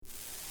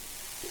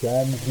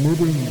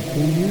Transmitting to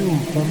you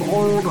from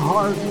Old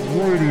Heart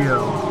Radio.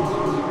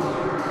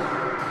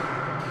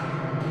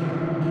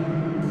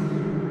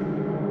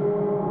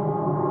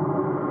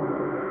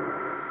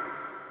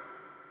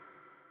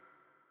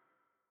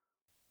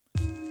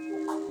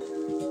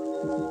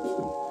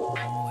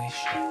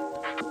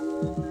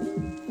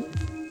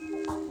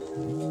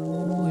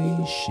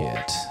 Holy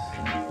shit.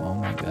 Oh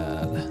my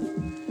god.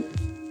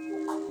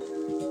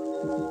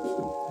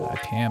 I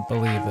can't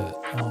believe it.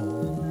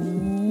 Oh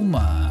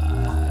my.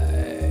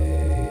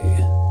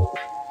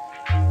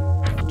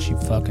 Don't you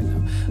fucking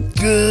know.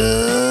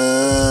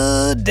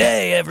 Good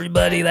day,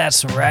 everybody.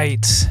 That's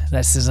right.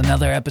 This is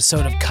another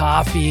episode of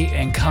Coffee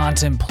and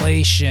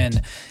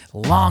Contemplation.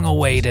 Long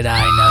awaited,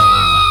 I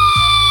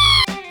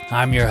know.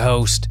 I'm your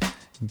host,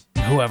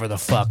 whoever the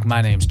fuck.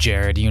 My name's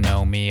Jared. You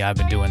know me. I've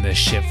been doing this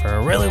shit for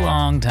a really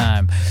long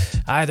time.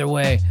 Either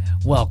way,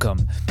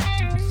 welcome.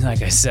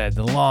 Like I said,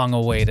 the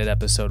long-awaited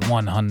episode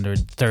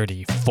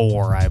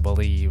 134, I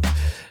believe.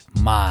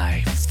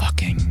 My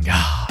fucking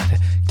God.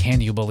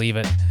 Can you believe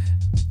it?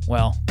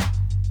 Well,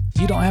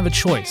 you don't have a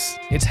choice.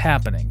 It's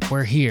happening.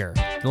 We're here,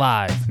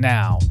 live,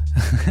 now.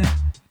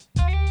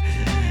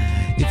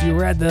 If you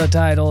read the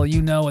title,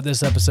 you know what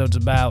this episode's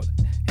about.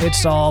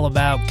 It's all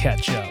about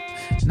ketchup.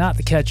 Not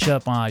the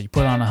ketchup you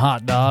put on a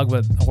hot dog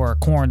or a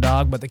corn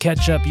dog, but the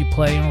ketchup you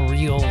play in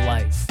real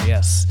life.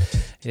 Yes,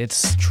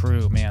 it's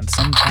true, man.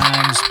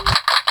 Sometimes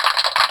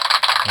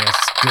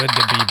it's good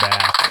to be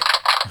back.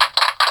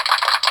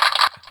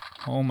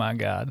 Oh my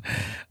God.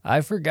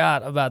 I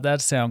forgot about that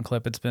sound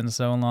clip. It's been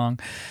so long.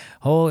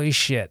 Holy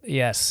shit.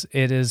 Yes,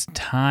 it is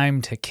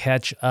time to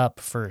catch up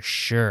for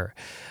sure.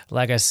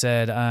 Like I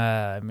said,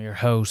 I'm your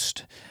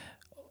host,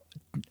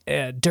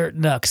 Dirt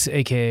Nux,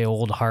 aka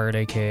Old Heart,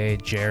 aka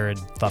Jared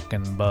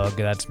fucking Bug.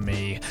 That's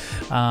me.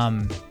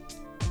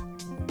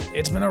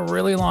 It's been a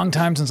really long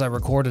time since I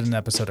recorded an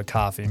episode of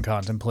Coffee and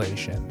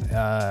Contemplation.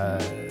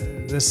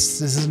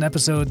 This is an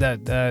episode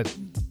that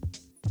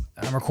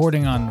I'm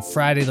recording on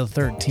Friday the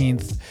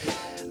 13th,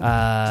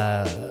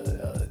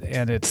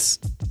 and it's,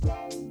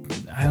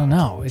 I don't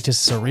know, it's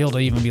just surreal to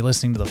even be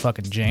listening to the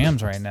fucking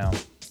jams right now.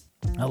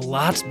 A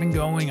lot's been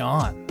going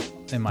on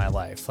in my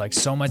life, like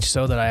so much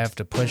so that I have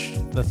to push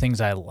the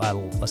things I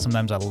love.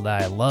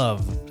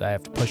 I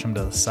have to push them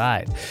to the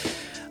side.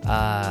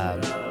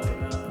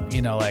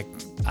 Like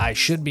I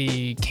should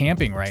be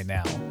camping right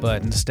now,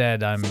 but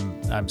instead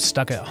I'm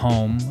stuck at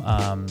home,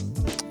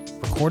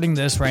 recording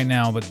this right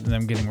now, but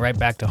I'm getting right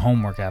back to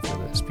homework after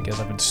this because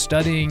I've been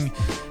studying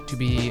to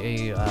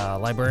be a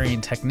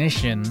librarian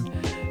technician,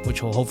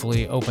 which will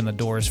hopefully open the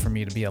doors for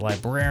me to be a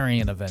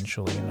librarian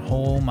eventually. And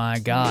oh my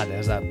God,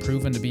 has that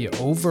proven to be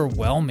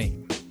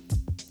overwhelming.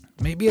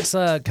 Maybe it's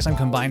because I'm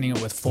combining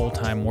it with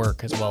full-time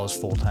work as well as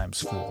full-time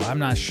school. I'm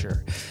not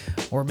sure.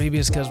 Or maybe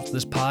it's because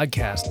this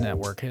podcast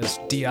network, this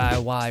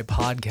DIY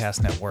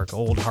podcast network,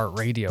 Old Heart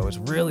Radio, has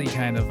really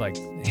kind of like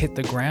hit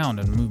the ground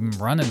and been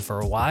running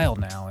for a while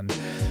now. And,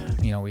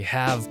 we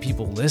have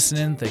people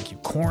listening. Thank you,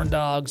 corn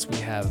dogs. We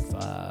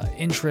have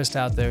interest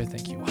out there.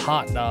 Thank you,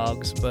 hot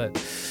dogs. But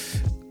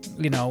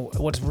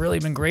what's really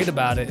been great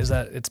about it is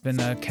that it's been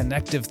a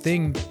connective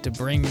thing to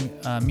bring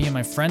me and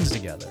my friends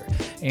together.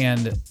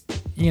 And,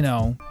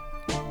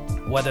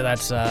 whether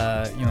that's,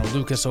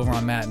 Lucas over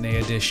on Matinee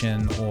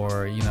Edition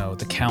or,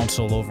 the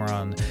Council over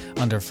on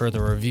Under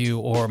Further Review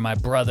or my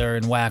brother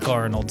in Whack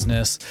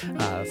Arnoldsness,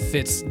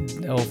 Fitz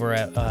over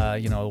at,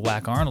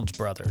 Whack Arnold's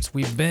Brothers.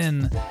 We've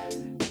been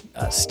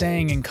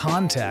staying in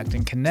contact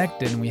and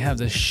connected, and we have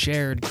this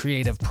shared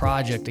creative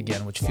project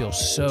again, which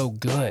feels so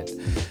good.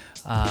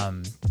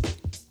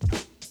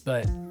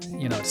 But,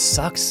 it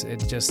sucks.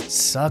 It just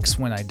sucks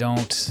when I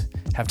don't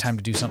have time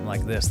to do something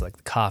like this, like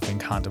the Coffee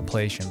and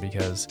Contemplation,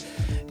 because,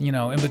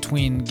 in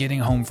between getting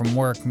home from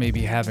work,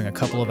 maybe having a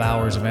couple of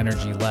hours of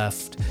energy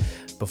left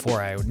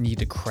before I would need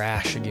to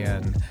crash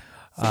again,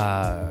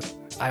 I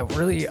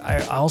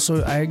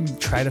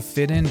try to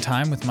fit in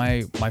time with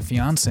my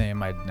fiance and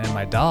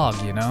my dog,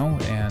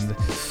 and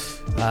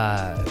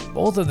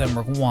both of them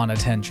want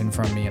attention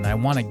from me, and I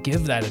want to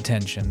give that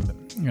attention,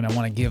 and I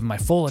want to give my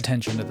full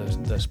attention to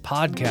this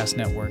podcast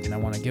network, and I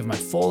want to give my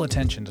full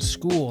attention to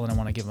school, and I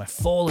want to give my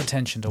full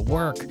attention to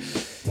work.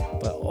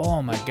 But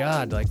oh my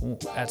God, like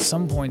at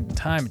some point in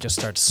time, it just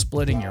starts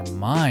splitting your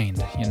mind,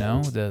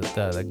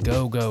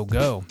 the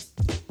go.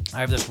 I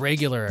have this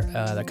regular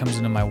that comes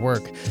into my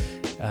work.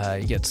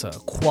 He gets a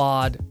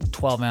quad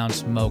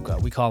 12-ounce mocha.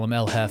 We call him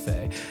El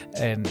Jefe.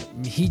 And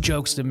he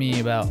jokes to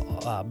me about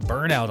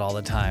burnout all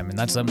the time. And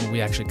that's something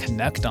we actually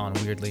connect on,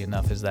 weirdly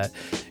enough, is that,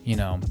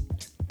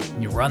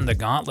 you run the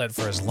gauntlet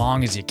for as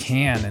long as you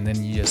can, and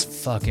then you just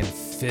fucking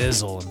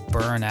fizzle and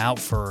burn out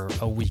for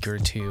a week or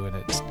two. And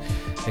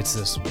it's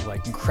this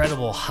like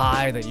incredible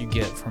high that you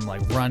get from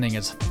like running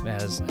as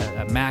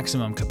at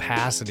maximum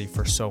capacity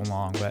for so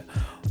long. But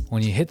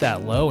when you hit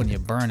that low and you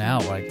burn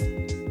out, like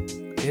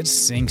it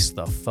sinks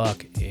the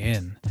fuck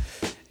in.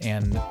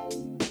 And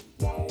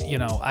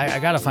I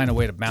gotta find a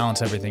way to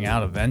balance everything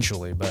out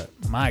eventually, but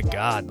my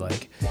God,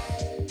 like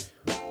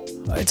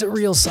it's a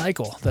real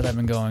cycle that I've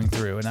been going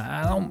through, and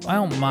I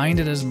don't mind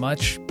it as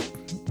much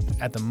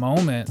at the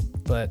moment,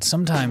 but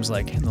sometimes,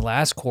 like in the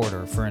last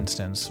quarter, for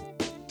instance,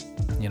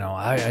 you know,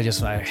 I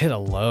hit a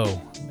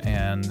low,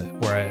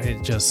 and where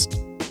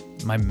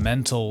my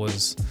mental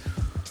was,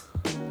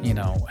 you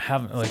know,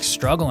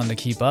 struggling to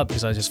keep up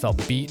because I just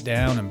felt beat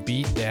down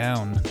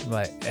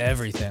by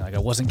everything. Like I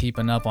wasn't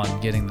keeping up on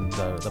getting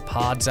the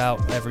pods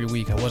out every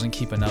week. I wasn't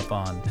keeping up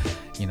on,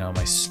 you know,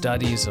 my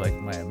studies. Like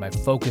my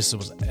focus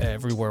was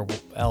everywhere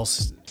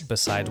else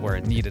besides where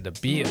it needed to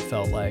be, it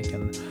felt like.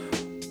 And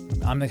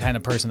I'm the kind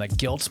of person that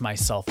guilts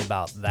myself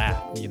about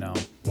that, you know,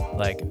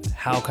 like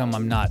how come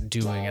I'm not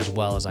doing as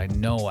well as I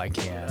know I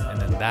can, and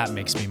then that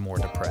makes me more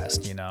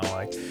depressed, you know,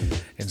 like,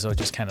 and so it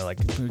just kind of like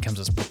becomes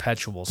this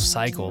perpetual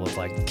cycle of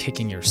like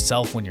kicking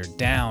yourself when you're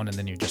down, and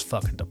then you're just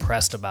fucking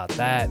depressed about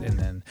that, and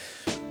then,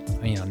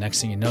 you know,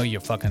 next thing you know,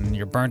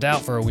 you're burnt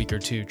out for a week or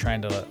two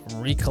trying to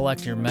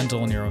recollect your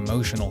mental and your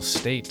emotional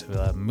state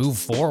to move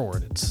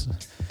forward. It's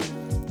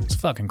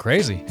fucking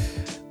crazy,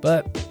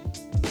 but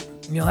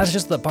you know, that's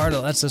just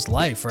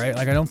life, right?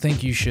 Like, I don't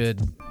think you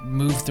should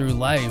move through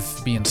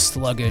life being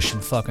sluggish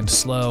and fucking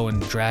slow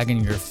and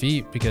dragging your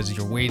feet because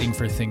you're waiting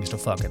for things to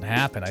fucking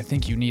happen. I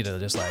think you need to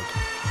just like,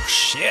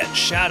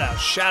 shout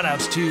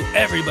outs to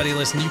everybody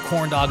listening. You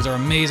corn dogs are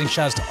amazing.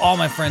 Shout outs to all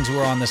my friends who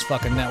are on this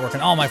fucking network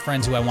and all my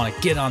friends who I want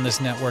to get on this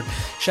network.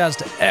 Shout outs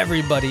to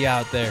everybody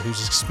out there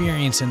who's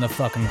experiencing the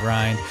fucking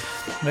grind.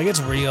 Like,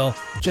 it's real.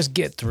 Just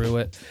get through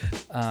it.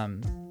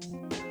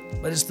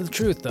 But it's the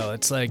truth, though.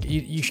 It's like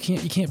you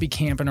can't be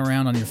camping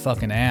around on your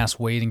fucking ass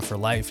waiting for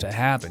life to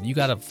happen. You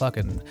gotta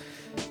fucking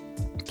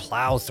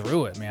plow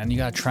through it, man. You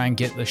gotta try and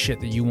get the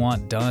shit that you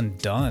want done,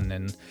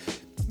 and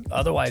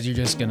otherwise you're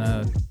just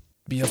gonna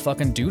be a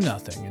fucking do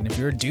nothing. And if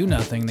you're a do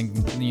nothing,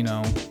 then, you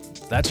know,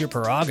 that's your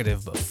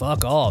prerogative. But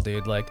fuck all,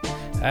 dude. Like,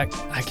 I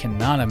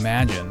cannot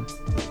imagine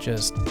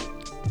just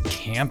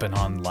camping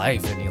on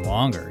life any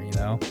longer. You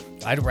know,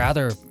 I'd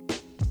rather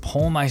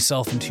pull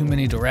myself in too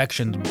many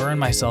directions, burn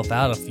myself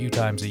out a few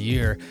times a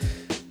year,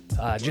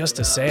 just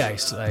to say I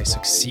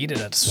succeeded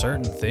at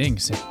certain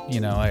things. You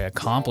know, I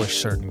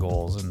accomplished certain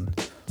goals.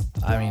 And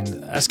I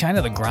mean, that's kind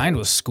of the grind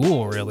with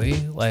school,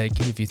 really. Like,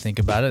 if you think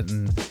about it,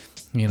 and,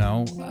 you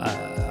know,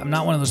 I'm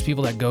not one of those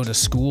people that go to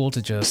school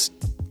to just,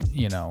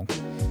 you know,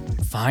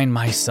 find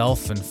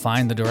myself and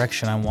find the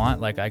direction I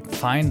want. Like, I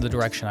find the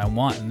direction I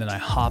want, and then I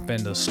hop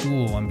into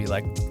school and be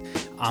like,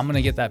 I'm going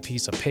to get that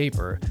piece of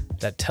paper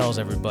that tells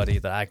everybody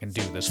that I can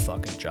do this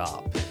fucking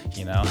job,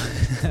 you know?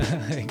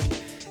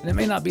 And it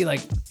may not be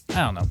like,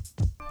 I don't know,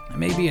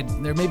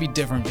 there may be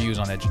different views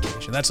on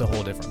education. That's a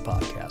whole different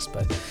podcast,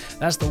 but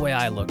that's the way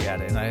I look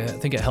at it. And I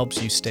think it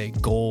helps you stay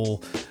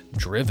goal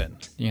driven,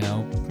 you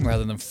know,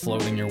 rather than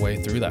floating your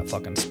way through that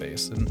fucking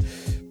space. And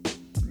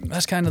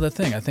that's kind of the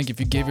thing. I think if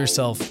you give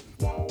yourself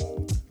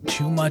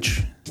too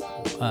much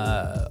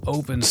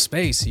open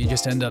space, you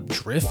just end up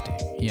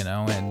drifting, you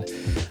know,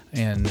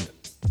 and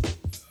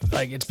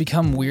like, it's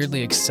become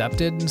weirdly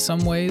accepted in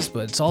some ways,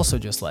 but it's also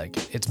just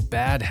like, it's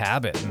bad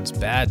habit, and it's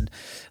bad.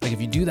 Like, if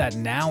you do that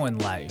now in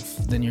life,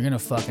 then you're gonna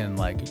fucking,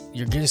 like,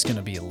 you're just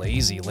gonna be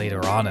lazy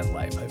later on in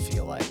life, I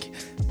feel like.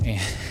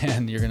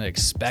 And you're gonna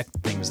expect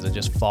things to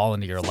just fall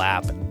into your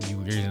lap, and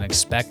you're gonna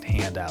expect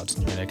handouts,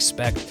 and you're gonna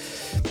expect,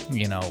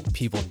 you know,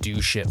 people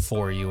do shit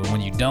for you, and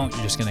when you don't,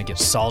 you're just gonna get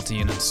salty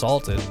and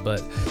insulted.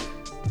 But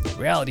the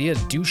reality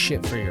is, do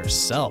shit for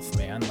yourself,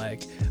 man.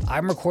 Like,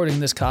 I'm recording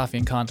this Coffee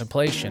and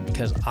Contemplation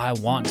because I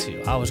want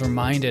to. I was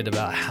reminded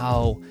about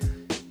how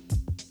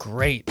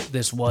great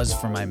this was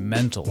for my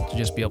mental to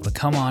just be able to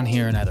come on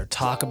here and either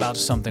talk about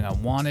something I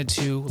wanted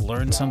to,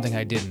 learn something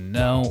I didn't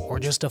know,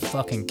 or just to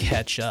fucking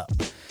catch up,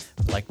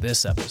 like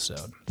this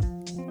episode.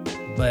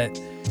 But,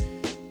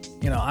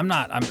 you know, I'm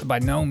by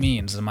no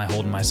means am I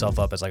holding myself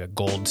up as like a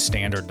gold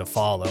standard to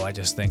follow. I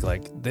just think,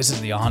 like, this is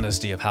the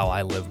honesty of how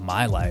I live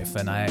my life,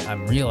 and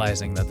I'm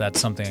realizing that that's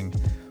something,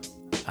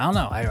 I don't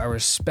know, I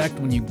respect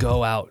when you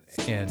go out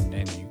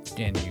and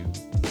you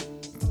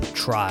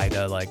try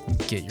to, like,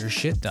 get your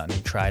shit done. You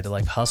try to,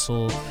 like,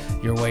 hustle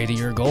your way to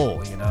your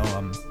goal, you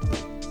know?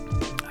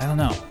 I don't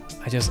know.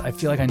 I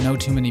feel like I know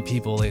too many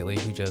people lately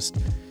who just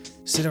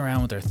sit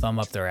around with their thumb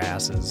up their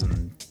asses,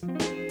 and,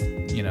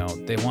 you know,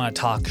 they want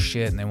to talk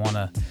shit, and they want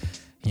to,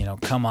 you know,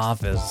 come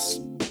off as,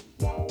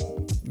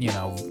 you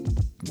know,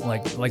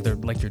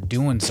 like you're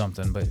doing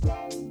something. But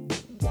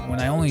when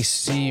I only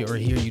see or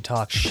hear you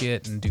talk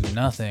shit and do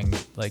nothing,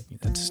 like,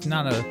 it's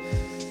not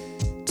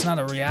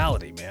a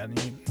reality, man.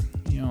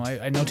 You know,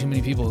 I know too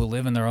many people who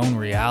live in their own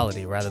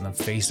reality rather than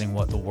facing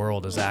what the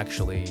world is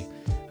actually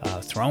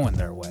throwing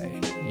their way.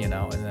 You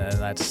know, and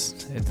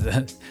that's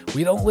it.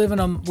 We don't live in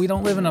a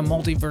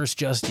multiverse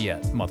just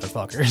yet,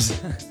 motherfuckers.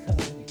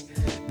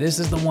 This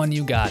is the one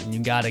you got, and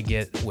you gotta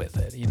get with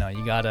it. You know,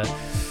 you gotta,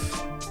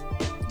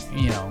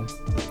 you know,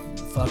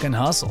 fucking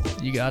hustle.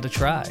 You gotta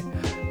try.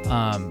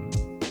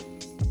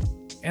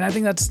 And I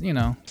think that's, you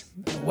know,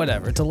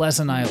 whatever. It's a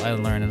lesson I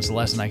learned, and it's a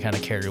lesson I kind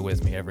of carry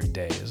with me every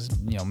day is,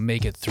 you know,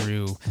 make it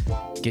through,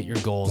 get your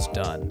goals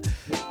done.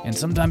 And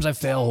sometimes I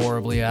fail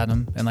horribly at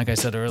them. And like I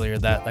said earlier,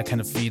 that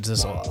kind of feeds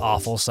this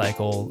awful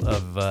cycle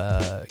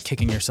of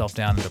kicking yourself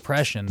down in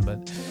depression.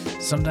 But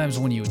sometimes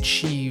when you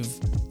achieve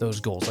those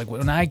goals, like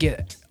when I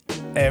get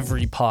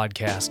every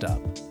podcast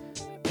up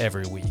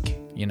every week,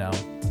 you know,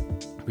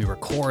 we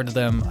record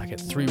them. I get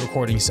 3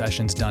 recording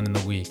sessions done in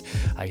the week.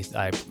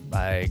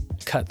 I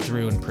cut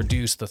through and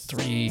produce the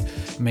 3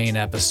 main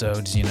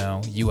episodes, you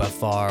know,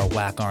 UFR,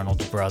 Whack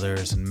Arnold's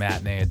Brothers, and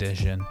Matinee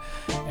Edition.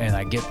 And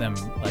I get them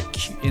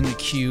like in the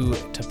queue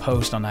to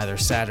post on either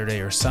Saturday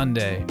or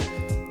Sunday.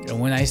 And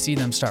when I see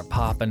them start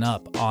popping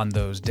up on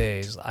those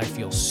days, I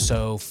feel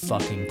so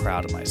fucking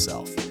proud of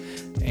myself.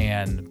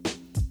 And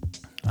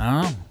I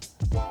don't know.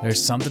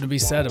 There's something to be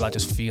said about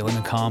just feeling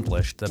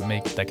accomplished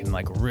that can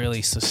like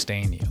really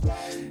sustain you.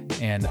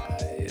 And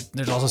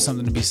there's also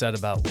something to be said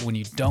about when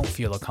you don't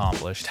feel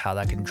accomplished, how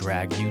that can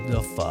drag you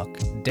the fuck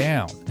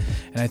down.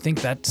 And I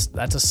think that's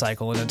a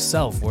cycle in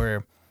itself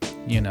where,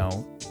 you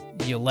know,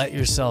 you let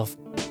yourself,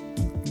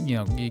 you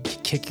know, you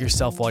kick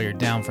yourself while you're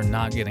down for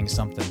not getting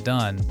something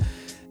done.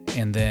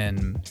 And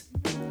then,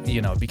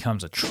 you know, it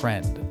becomes a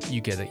trend.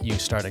 You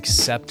start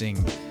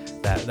accepting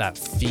that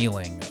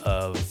feeling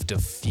of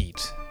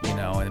defeat, you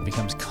know, and it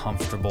becomes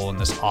comfortable in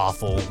this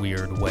awful,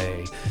 weird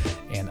way.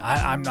 And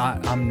I'm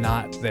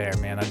not there,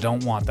 man. I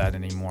don't want that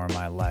anymore in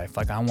my life.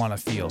 Like, I want to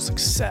feel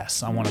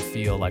success. I want to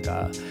feel like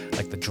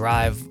the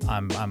drive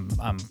I'm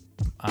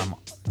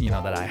you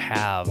know, that I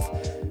have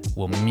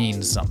will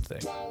mean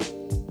something,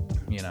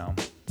 you know.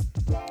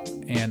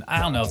 And I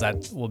don't know if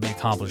that will be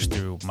accomplished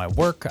through my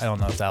work. I don't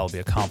know if that will be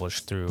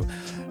accomplished through,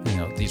 you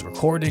know, these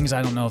recordings.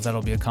 I don't know if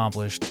that'll be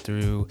accomplished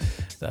through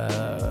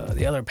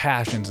the other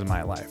passions in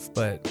my life.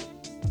 But,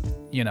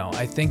 you know,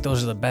 I think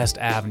those are the best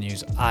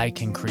avenues I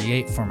can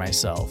create for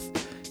myself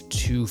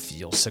to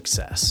feel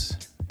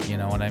success. You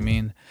know what I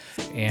mean?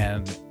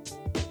 And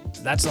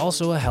that's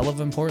also a hell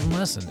of an important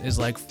lesson, is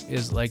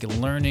like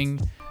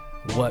learning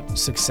what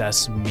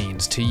success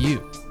means to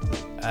you.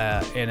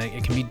 And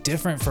it can be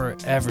different for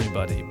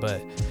everybody,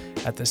 but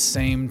at the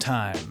same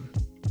time,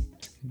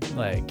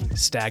 like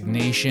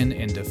stagnation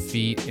and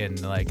defeat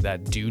and like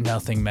that do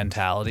nothing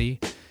mentality,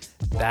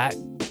 that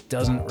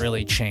doesn't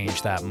really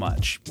change that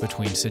much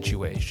between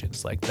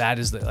situations. Like that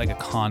is like a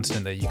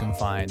constant that you can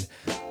find,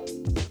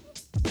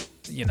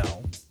 you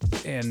know,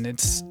 and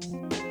it's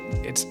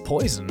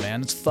poison,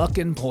 man. It's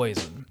fucking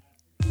poison.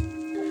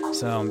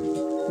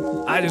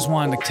 So I just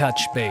wanted to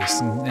touch base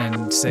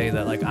and say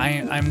that, like,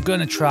 I'm going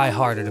to try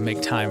harder to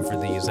make time for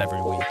these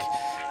every week,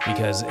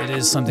 because it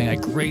is something I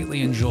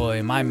greatly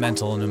enjoy. My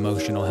mental and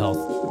emotional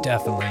health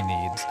definitely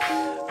needs.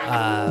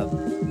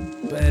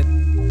 But,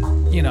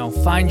 you know,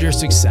 find your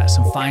success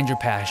and find your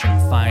passion,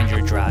 find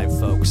your drive,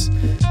 folks,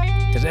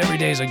 because every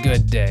day is a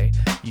good day.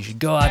 You should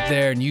go out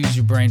there and use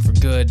your brain for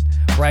good,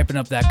 ripen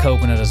up that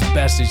coconut as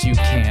best as you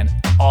can,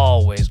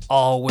 always,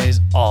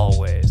 always,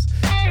 always.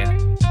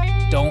 And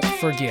don't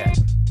forget,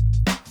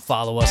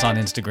 follow us on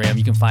Instagram.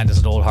 You can find us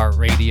at Old Heart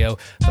Radio.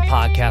 The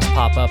podcast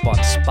pop up on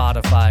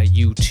Spotify,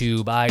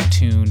 YouTube,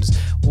 iTunes,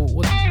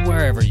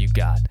 wherever you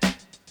got.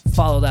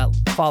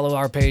 Follow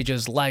our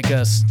pages, like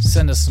us,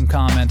 send us some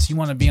comments. You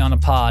want to be on a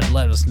pod,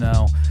 let us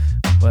know.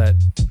 But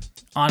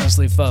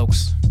honestly,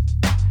 folks,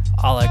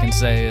 all I can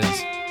say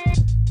is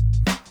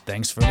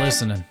thanks for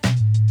listening.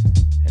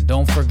 And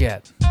don't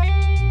forget,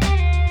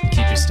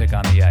 keep your stick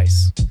on the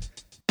ice.